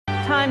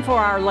Time for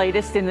our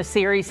latest in the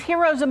series,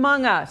 Heroes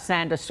Among Us,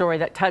 and a story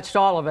that touched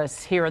all of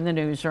us here in the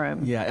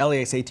newsroom. Yeah,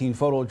 LEX 18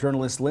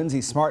 photojournalist Lindsay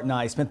Smart and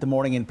I spent the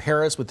morning in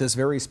Paris with this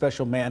very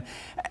special man.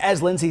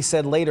 As Lindsay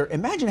said later,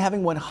 imagine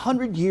having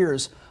 100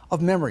 years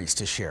of memories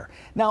to share.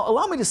 Now,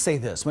 allow me to say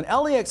this. When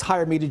LEX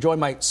hired me to join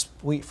my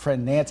sweet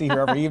friend Nancy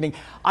here every evening,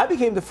 I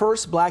became the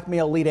first black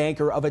male lead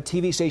anchor of a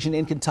TV station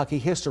in Kentucky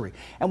history.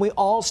 And we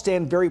all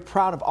stand very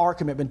proud of our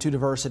commitment to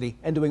diversity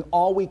and doing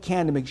all we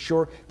can to make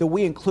sure that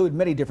we include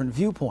many different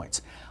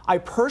viewpoints. I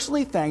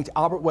personally thanked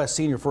Albert West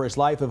Sr. for his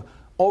life of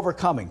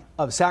overcoming,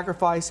 of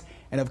sacrifice,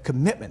 and of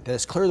commitment that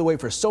has cleared the way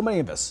for so many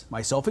of us,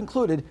 myself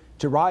included,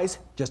 to rise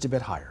just a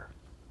bit higher.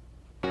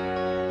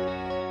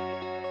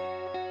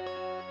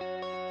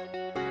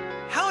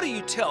 How do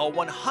you tell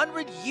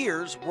 100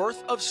 years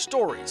worth of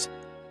stories?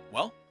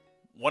 Well,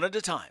 one at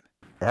a time.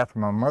 After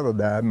my mother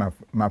died,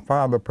 my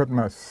father put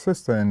my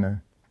sister in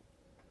the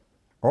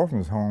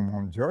orphan's home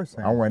on Joyce.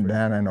 I went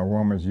down in a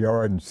woman's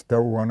yard and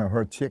stole one of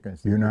her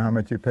chickens. You know how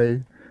much you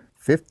paid?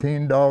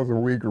 $15 a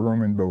week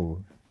room and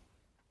board.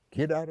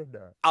 Get out of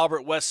there.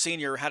 Albert West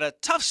Sr. had a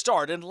tough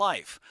start in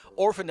life.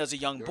 Orphaned as a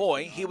young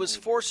boy, he was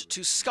forced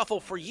to scuffle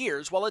for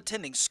years while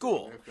attending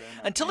school,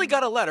 until he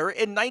got a letter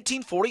in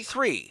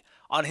 1943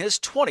 on his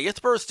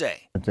 20th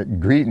birthday.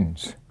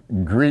 Greetings,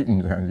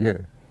 yeah.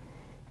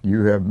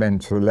 You have been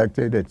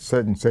selected at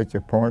such and such a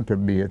point to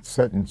be at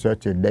such and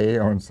such a day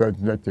on such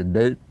and such a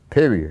date,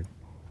 period.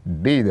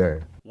 Be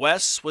there.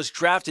 Wes was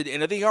drafted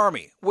into the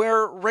Army,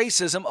 where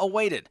racism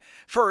awaited.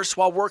 First,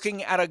 while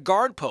working at a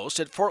guard post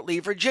at Fort Lee,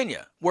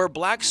 Virginia, where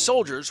black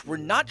soldiers were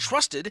not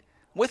trusted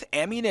with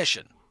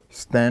ammunition.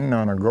 Standing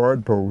on a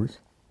guard post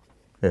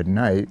at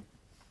night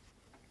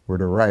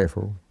with a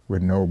rifle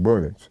with no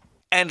bullets.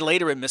 And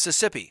later in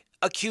Mississippi,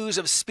 accused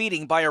of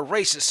speeding by a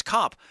racist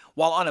cop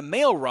while on a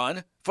mail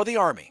run for the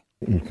Army.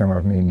 He came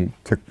up to me and he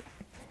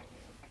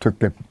took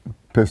the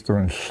pistol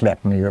and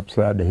slapped me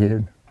upside the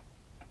head.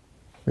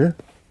 Yeah,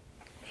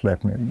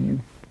 slapped me,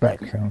 you back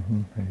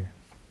something.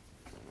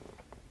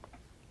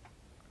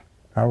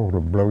 I ought to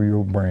blow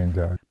your brains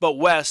out. But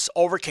Wes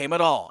overcame it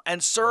all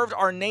and served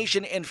our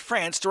nation in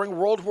France during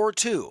World War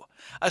II,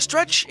 a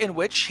stretch in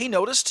which he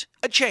noticed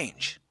a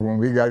change. When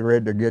we got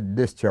ready to get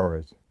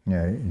discharged,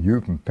 yeah,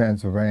 you from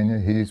Pennsylvania,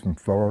 he's from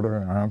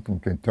Florida, I'm from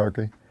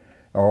Kentucky.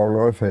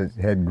 All of us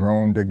had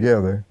grown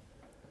together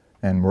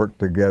and worked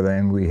together,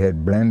 and we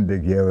had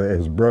blended together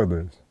as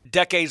brothers.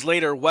 Decades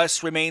later,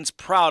 Wes remains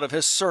proud of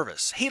his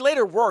service. He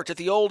later worked at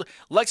the old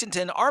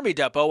Lexington Army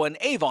Depot in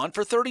Avon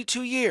for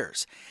 32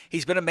 years.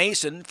 He's been a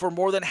Mason for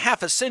more than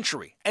half a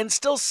century and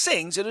still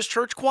sings in his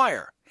church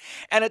choir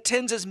and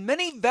attends as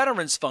many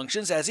veterans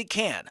functions as he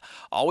can,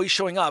 always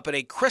showing up in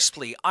a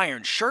crisply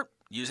ironed shirt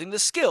using the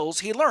skills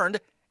he learned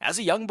as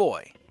a young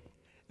boy.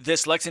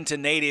 This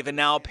Lexington native and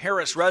now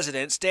Paris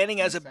resident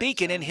standing as a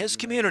beacon in his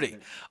community,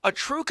 a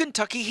true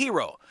Kentucky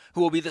hero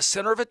who will be the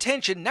center of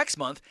attention next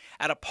month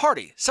at a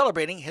party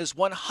celebrating his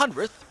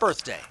 100th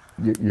birthday.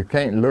 You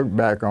can't look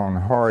back on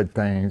hard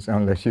things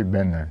unless you've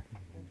been there.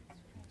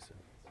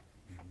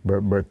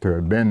 But to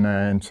have been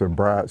there and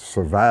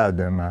survive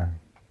them,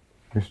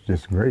 it's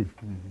just great.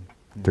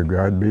 To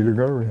God be the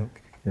glory.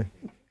 Yeah.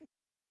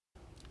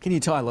 Can you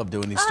tell I love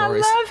doing these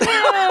stories? I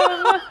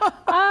love him.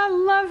 I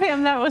love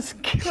him. That was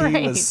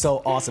great. He was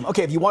so awesome.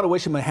 Okay, if you want to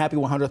wish him a happy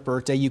 100th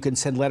birthday, you can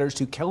send letters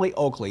to Kelly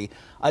Oakley.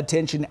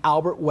 Attention,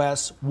 Albert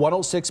West,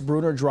 106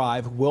 Bruner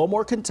Drive,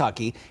 Wilmore,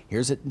 Kentucky.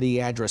 Here's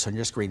the address on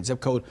your screen,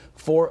 zip code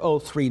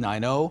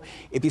 40390.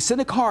 If you send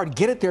a card,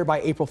 get it there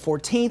by April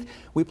 14th.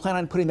 We plan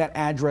on putting that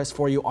address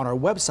for you on our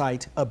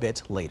website a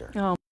bit later. Oh.